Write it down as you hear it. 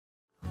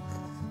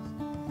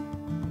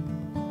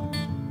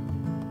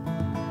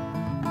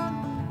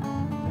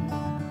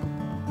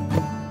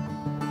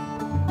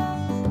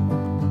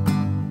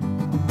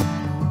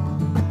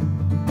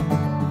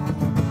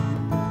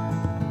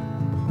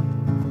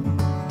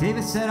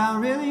David said, I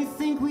really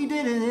think we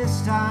did it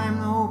this time.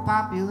 The whole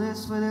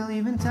populace, where they're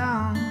leaving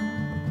town.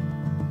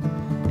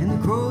 And the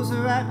crows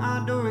are at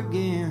our door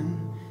again.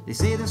 They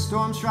say the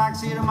storm strikes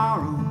here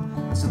tomorrow.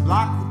 So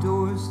block the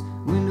doors,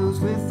 windows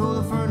with all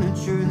the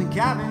furniture, and the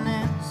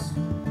cabinets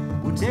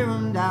will tear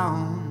them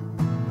down.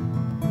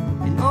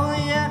 And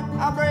only at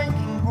our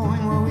breaking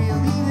point where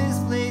we'll leave this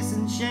place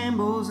in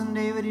shambles. And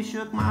David, he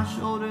shook my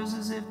shoulders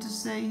as if to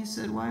say, he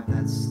said, wipe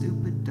that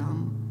stupid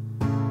dumb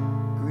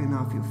grin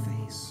off your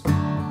face.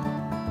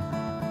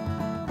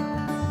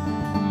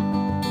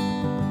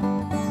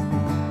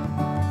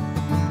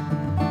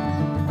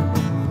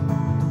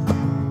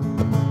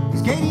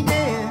 Katie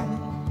dead,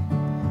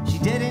 she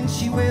dead and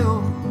she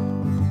will.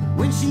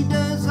 When she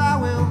does, I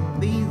will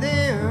be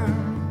there,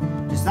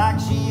 just like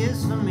she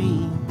is for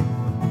me.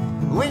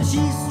 When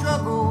she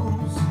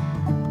struggles,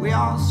 we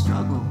all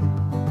struggle.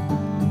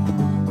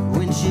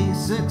 When she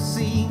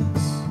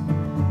succeeds,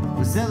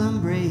 we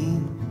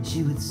celebrate,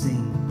 she would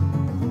sing.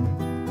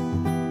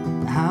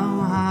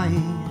 How high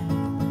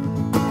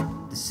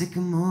the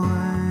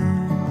sycamore.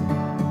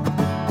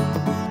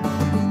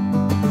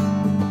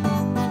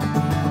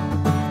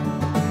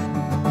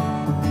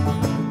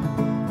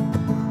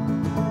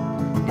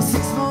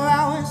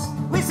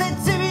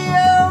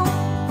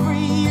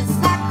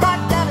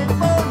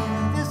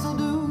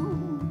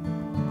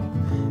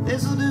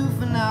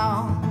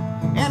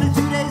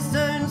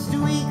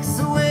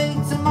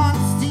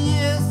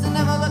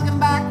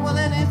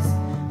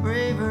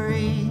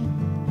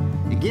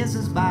 Gets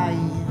us by,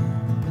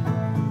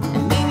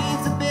 and maybe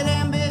it's a bit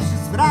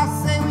ambitious, but I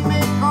say we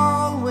make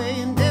all the way.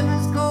 And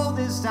Denver's cold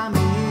this time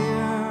of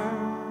year,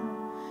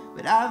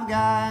 but I've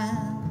got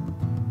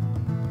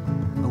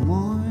a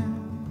warm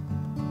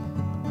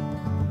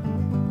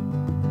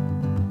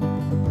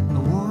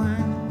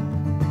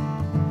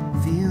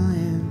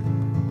feeling.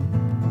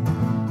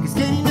 'Cause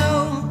Katie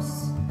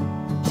knows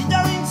she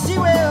doesn't, she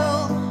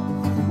will.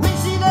 When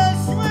she does,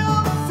 she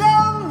will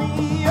tell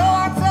me, oh,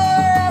 I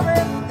tell her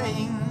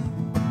everything.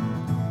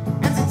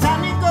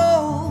 Time it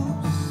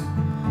goes,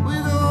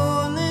 we're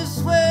going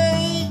this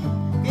way.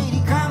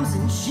 Katie comes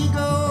and she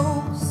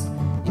goes,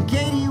 and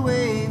Katie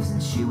waves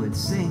and she would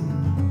sing.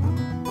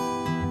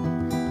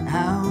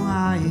 How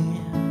high,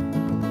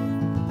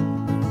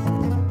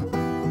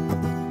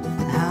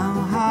 how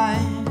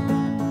high,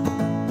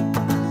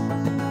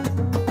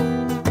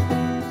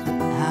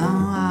 how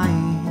high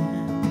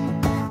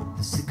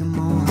the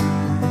sycamore.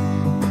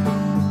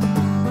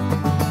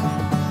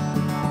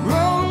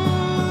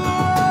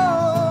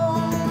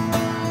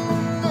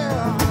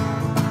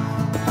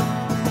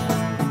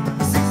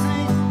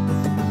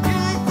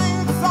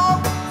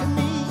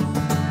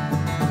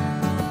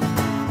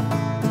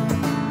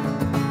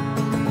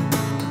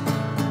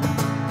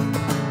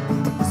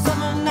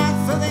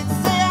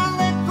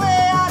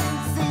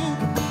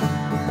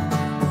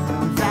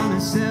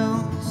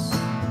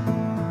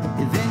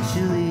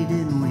 Eventually,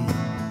 didn't we?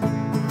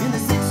 In the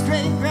 6th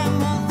grade,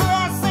 grandmother,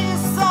 I sing a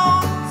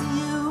song to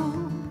you.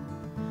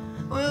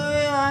 Well, I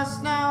realize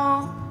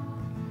now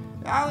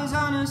I was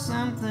onto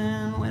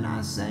something when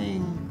I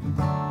sang.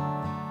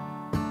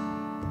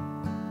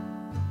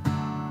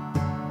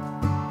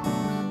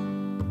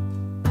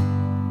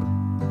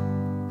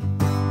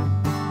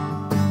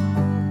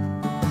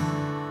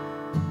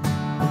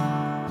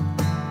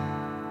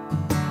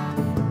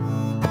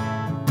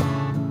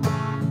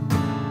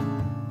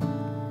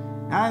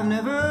 I've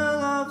never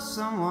loved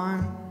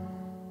someone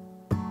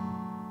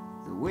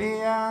the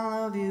way I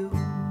love you.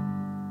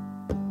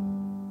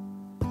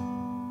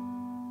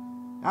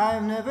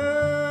 I've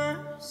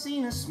never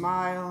seen a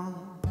smile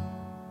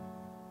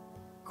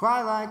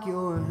quite like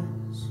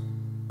yours.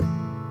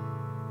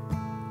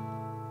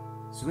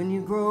 So when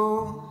you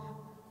grow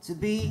to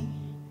be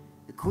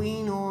the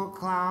queen or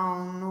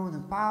clown or the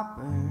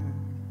pauper,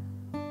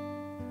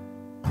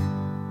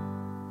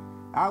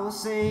 I will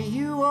say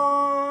you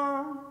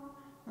are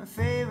my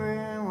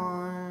favorite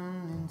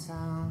one in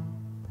town.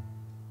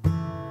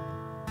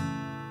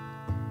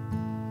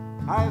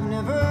 I've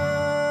never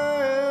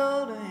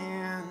held a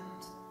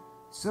hand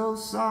so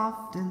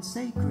soft and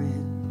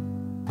sacred.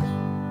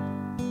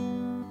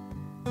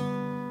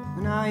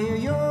 When I hear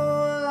your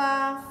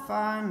laugh,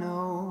 I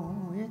know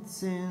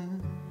it's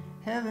in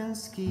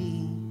heaven's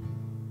key.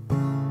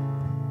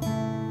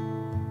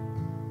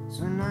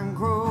 So when I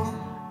grow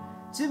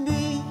to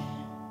be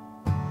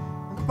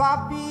a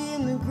poppy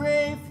in the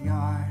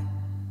graveyard,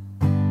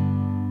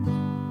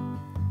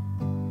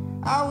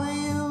 I will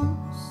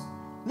use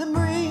the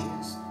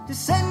breeze to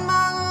send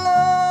my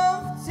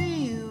love to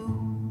you.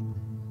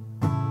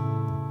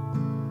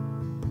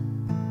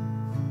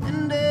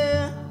 And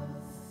if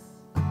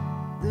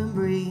the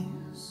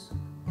breeze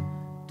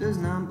does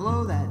not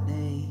blow that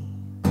day,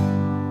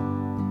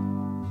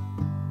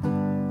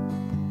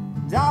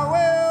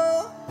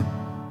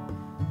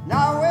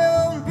 I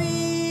will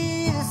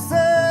be the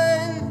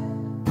sun.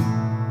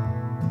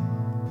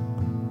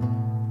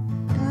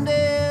 And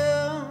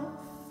if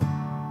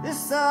the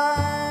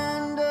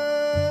sun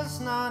does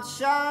not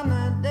shine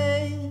that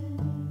day,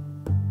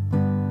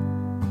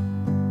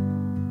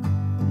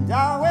 and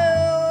I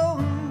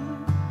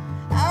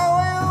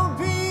will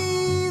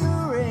be the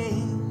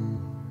rain.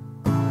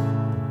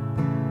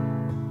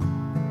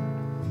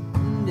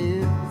 And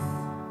if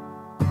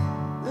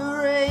the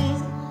rain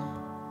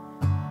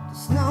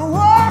does not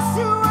wash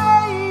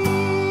away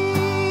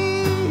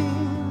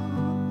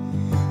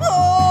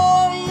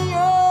all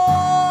your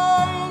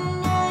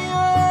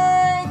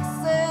aches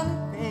and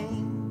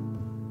pain,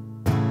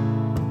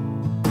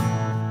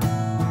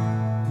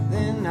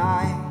 then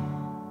I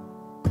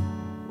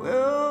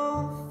will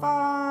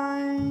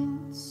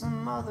find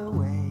some other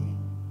way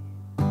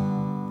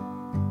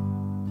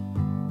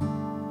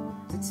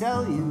to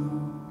tell you,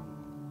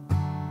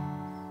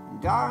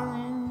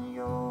 darling,